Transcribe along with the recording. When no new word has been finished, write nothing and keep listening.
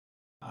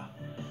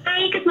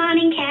Hi, good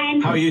morning, Ken.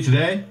 How are you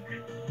today?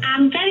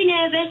 I'm very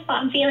nervous, but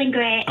I'm feeling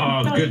great.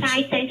 I'm so good.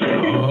 excited.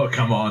 Oh,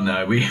 come on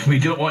now. We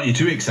don't want you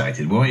too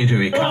excited. We want you to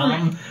be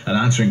calm and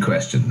answering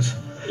questions.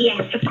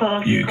 Yes, of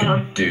course. You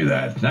can do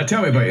that. Now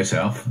tell me about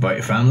yourself, about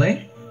your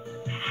family.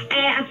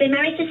 I've been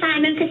married to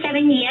Simon for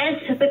 7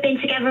 years. We've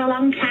been together a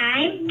long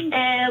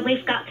time.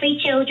 We've got 3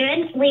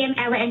 children, Liam,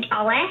 Ella and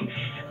Ollie,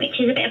 which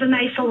is a bit of a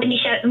mouthful when you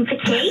shout them for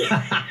tea.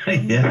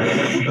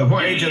 Yeah.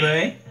 What age are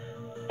they?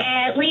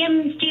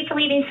 Liam's due for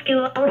leaving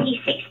school.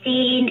 He's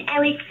 16,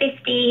 Ellie's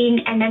 15,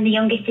 and then the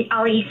youngest is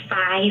Ollie's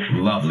 5.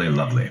 Lovely,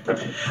 lovely.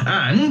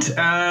 And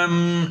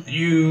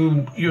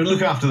you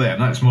look after them.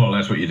 That's more or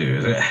less what you do,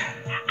 is it?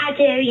 I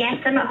do,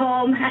 yes. I'm at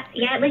home.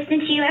 Listening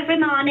to you every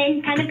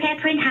morning, pen and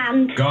paper in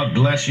hand. God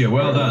bless you.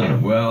 Well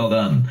done, well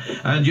done.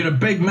 And you're a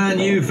big Man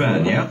U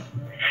fan, yeah?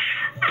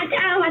 I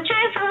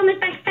try and follow them as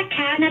best I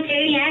can. I do,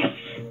 yes.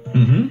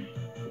 Mm-hmm.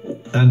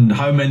 And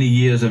how many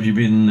years have you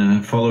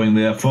been following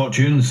their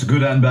fortunes,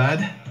 good and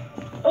bad?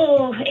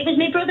 Oh, it was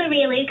my brother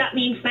really who got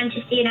me into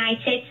Manchester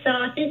United,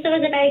 so since I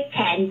was about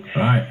 10.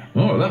 Right.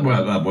 Oh,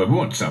 we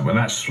won't. Well,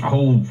 that's a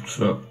whole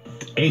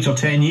 8 or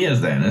 10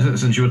 years then, is it,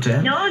 since you were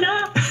 10? No.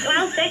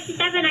 Well,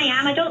 37 I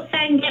am. I don't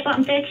sound it, but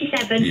I'm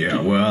 37. Yeah,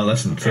 well,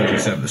 listen,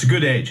 37. It's a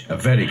good age. A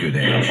very good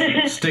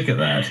age. Stick at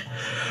that.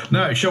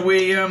 Now, shall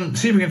we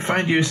see if we can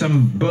find you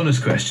some bonus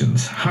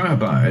questions? How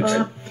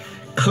about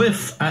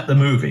Cliff at the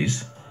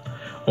movies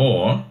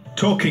or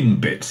talking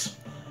bits?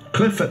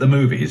 Cliff at the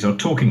movies or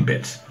talking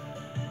bits?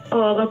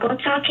 Oh, we'll go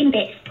talking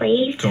bits,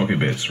 please. Talking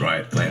bits,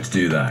 right. Let's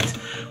do that.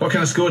 What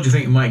kind of score do you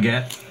think you might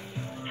get?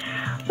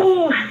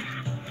 Oh,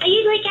 I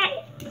usually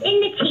get in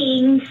the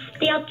teens,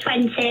 the odd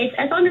 20s.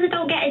 As long as I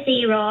don't get a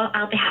 0,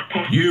 I'll be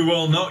happy. You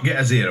will not get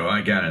a 0,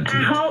 I guarantee.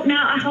 I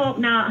hope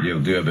not. You'll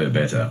do a bit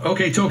better.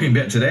 Okay, talking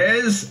bits it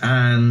is,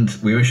 and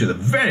we wish you the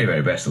very,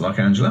 very best of luck,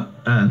 Angela.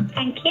 And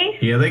thank you.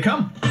 Here they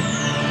come.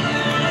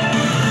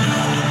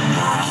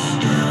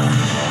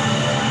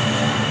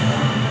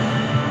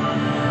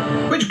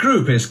 Which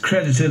group is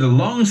credited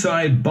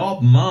alongside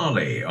Bob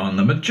Marley on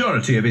the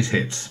majority of his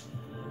hits?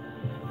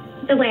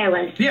 The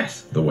Wailers.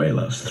 Yes, the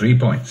Wailers. 3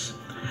 points.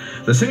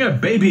 The singer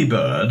Baby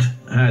Bird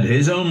had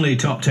his only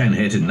top 10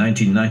 hit in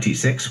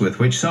 1996 with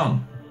which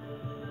song?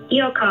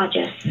 You're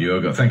Gorgeous.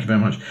 Thank you very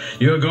much.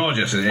 You're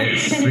Gorgeous, it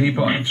is. 3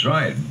 points.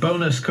 Right,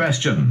 bonus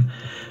question.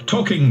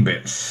 Talking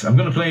bits. I'm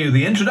going to play you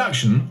the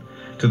introduction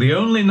to the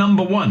only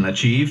 #1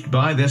 achieved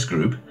by this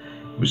group.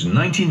 It was in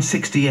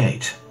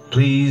 1968.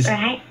 Please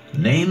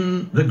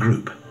name the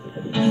group.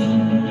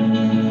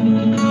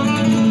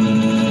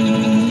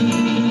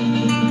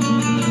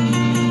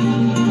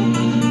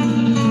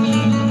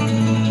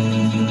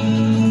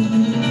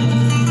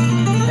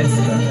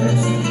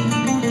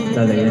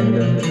 La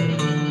leyenda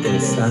de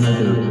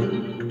Xanadu.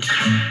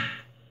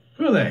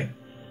 Who are they?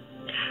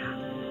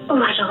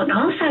 Oh, I don't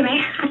know,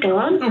 sorry. I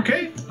don't.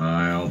 Okay,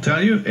 I'll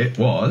tell you. It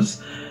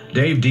was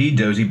Dave D,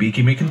 Dozy,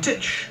 Beaky, Mick and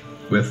Titch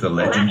with the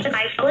legend. Well, that's a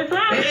mouthful as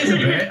well. It is a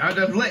bit. I'd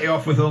have let you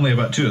off with only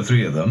about 2 or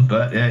 3 of them,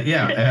 but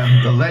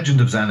The Legend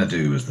of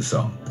Xanadu was the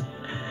song.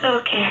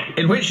 Okay.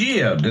 In which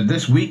year did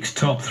this week's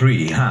top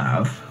 3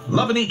 have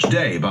Lovin' Each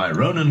Day by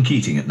Ronan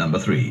Keating at number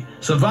 3,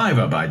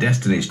 Survivor by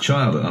Destiny's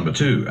Child at number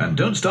 2, and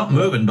Don't Stop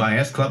Movin' by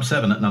S Club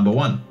 7 at number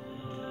 1?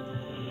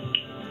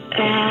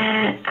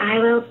 I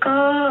will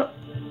go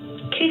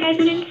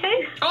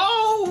 2002.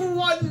 Oh,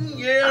 1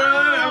 year!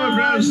 I'm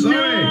afraid,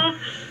 sorry. No.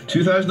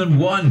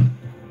 2001.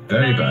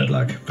 Very bad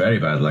luck. Very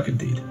bad luck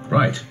indeed.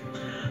 Right.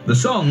 The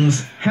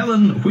songs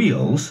Helen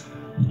Wheels,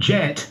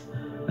 Jet,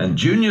 and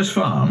Junior's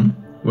Farm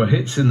were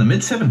hits in the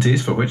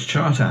mid-70s for which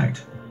chart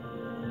act?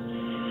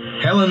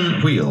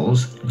 Helen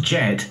Wheels,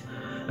 Jet,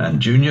 and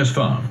Junior's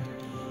Farm.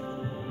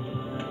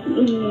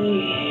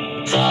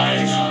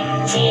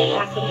 5,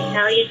 4. I couldn't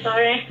tell you,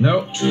 sorry.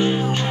 No.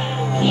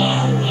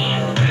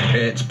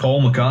 It's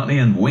Paul McCartney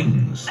and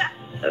Wings.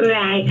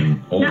 Right.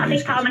 Not a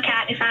big Paul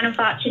McCartney fan,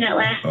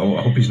 unfortunately. Oh,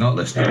 I hope he's not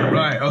listening.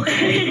 Right,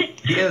 okay.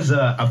 Here's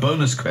a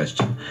bonus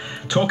question.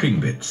 Talking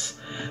bits.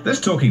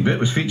 This talking bit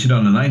was featured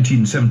on a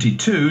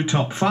 1972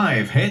 top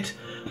 5 hit.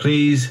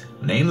 Please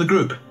name the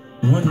group.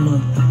 1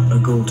 month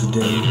ago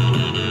today,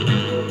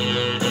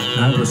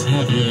 I was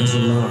happy as a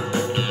lark.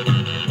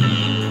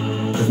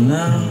 But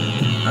now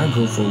I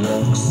go for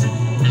walks,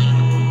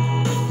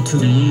 to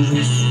the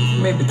movies,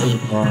 maybe to the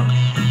park.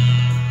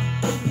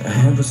 I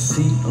have a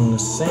seat on the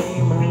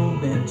same old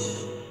bench.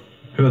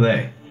 Who are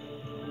they?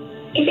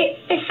 Is it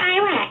the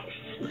Silhouettes?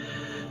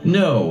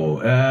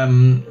 No.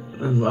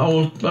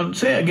 I'll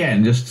say it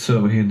again just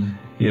so we can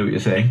hear what you're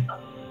saying.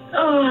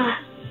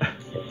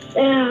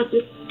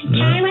 The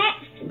Silhouettes?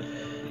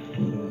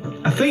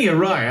 I think you're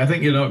right. I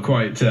think you're not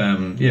quite.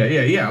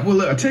 Yeah. Well,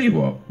 look, I tell you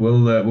what.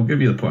 We'll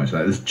give you the points for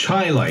that. There's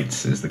Chai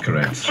Lights is the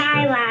correct.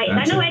 Chai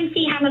Lights. I know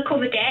MC Hammer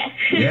covered it.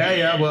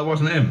 Yeah. Well, it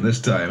wasn't him this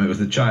time. It was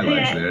the Chai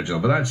Lights, the original.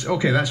 But that's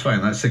okay. That's fine.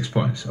 That's 6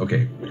 points.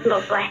 Okay.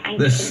 Lovely. Thank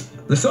you.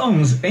 The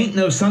songs "Ain't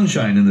No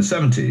Sunshine" in the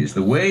 70s,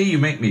 "The Way You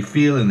Make Me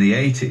Feel" in the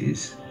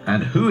 80s,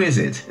 and "Who Is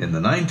It" in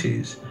the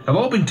 90s have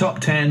all been top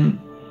 10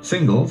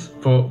 singles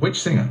for which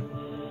singer?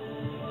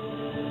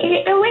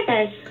 it Bill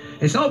Withers?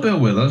 It's not Bill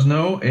Withers,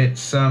 no.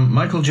 It's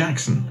Michael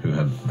Jackson who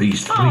had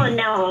these three. Oh,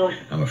 no.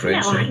 I'm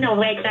afraid so. No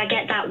way did I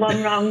get that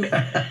one wrong.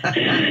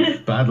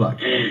 Bad luck.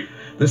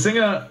 The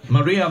singer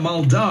Maria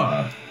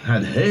Muldaur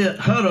had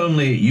her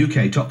only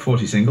UK top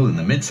 40 single in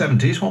the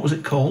mid-70s. What was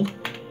it called?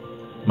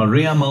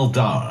 Maria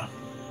Muldaur.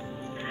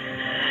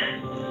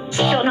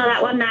 Don't know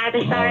that one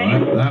either, sorry. All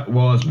right, that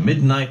was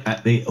Midnight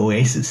at the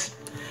Oasis.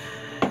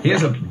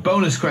 Here's a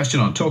bonus question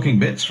on Talking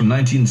Bits from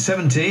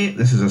 1970.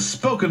 This is a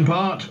spoken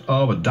part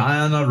of a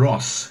Diana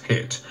Ross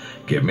hit.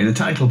 Give me the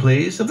title,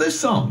 please, of this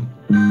song.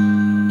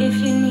 If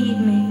you need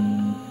me,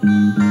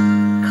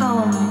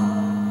 call me.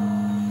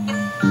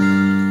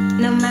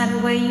 No matter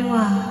where you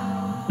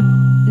are,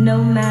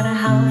 no matter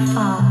how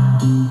far,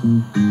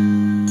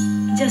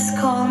 just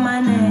call my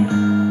name.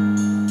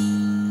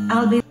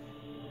 I'll be...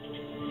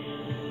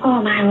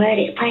 Oh, my word,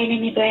 it's playing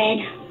in my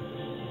brain.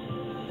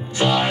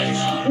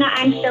 5. No,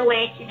 I'm still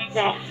waiting, is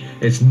it?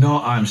 It's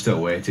not I'm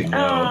Still Waiting, no.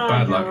 Oh,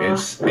 Bad luck. no.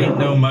 It's Ain't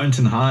No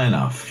Mountain High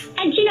Enough.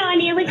 And you know, I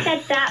nearly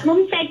said that.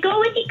 Mum said, go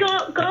with your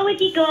gut, go with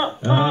your gut.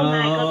 Oh,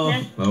 my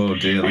goodness. Oh,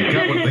 dear.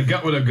 The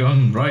gut would have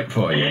gone right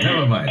for you.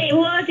 Never mind. It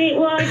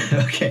was.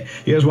 Okay,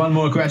 here's one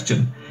more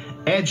question.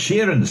 Ed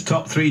Sheeran's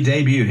top 3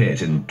 debut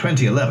hit in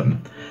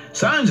 2011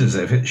 sounds as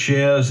if it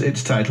shares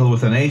its title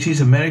with an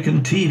 80s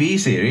American TV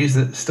series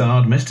that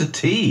starred Mr.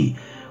 T.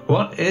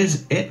 What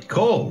is it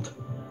called?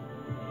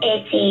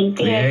 18.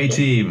 The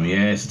A-Team.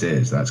 Yes, it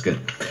is. That's good.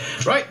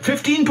 Right,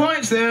 15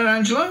 points there,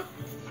 Angela.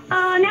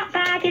 Oh, not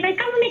bad. If I'd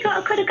gone with me gut,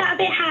 I could have got a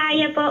bit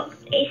higher, but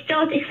it's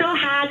so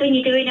hard when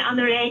you're doing it on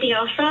the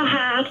radio. So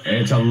hard.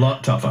 It's a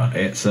lot tougher.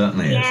 It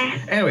certainly is. Yeah.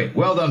 Anyway,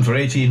 well done for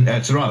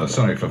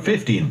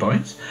 15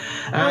 points.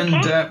 And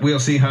Okay. we'll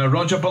see how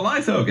Roger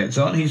Bolitho gets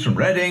on. He's from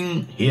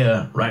Reading,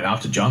 here right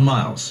after John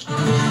Miles.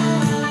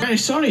 Very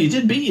sorry, he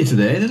did beat you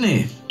today, didn't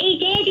he? He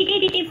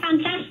did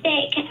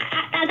fantastic.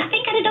 I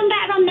think I'd have done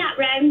better on that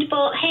round,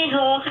 but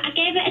hey-ho, I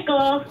gave it a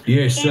go.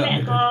 Yes, Gave it a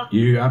certainly go. did.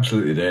 You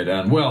absolutely did,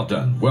 and well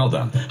done, well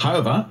done.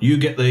 However, you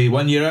get the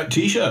When You're Out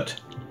t-shirt.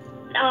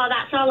 Oh,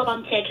 that's all I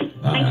wanted.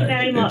 Thank you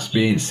very much. It's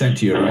being sent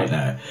to you right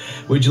now.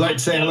 Would you like to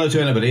say hello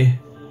to anybody?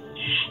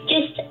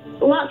 Just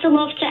lots of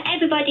love to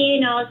everybody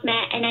who knows me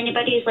and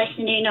anybody who's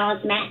listening who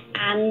knows me,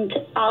 and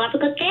all have a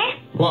good day.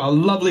 What a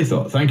lovely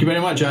thought. Thank you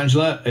very much,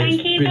 Angela. Thank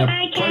It's you. been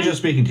Bye-bye, a pleasure Ken.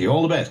 speaking to you.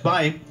 All the best.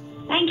 Bye.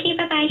 Thank you.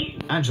 Bye-bye.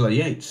 Angela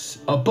Yates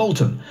of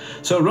Bolton.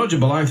 So Roger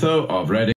Bolitho of Reading.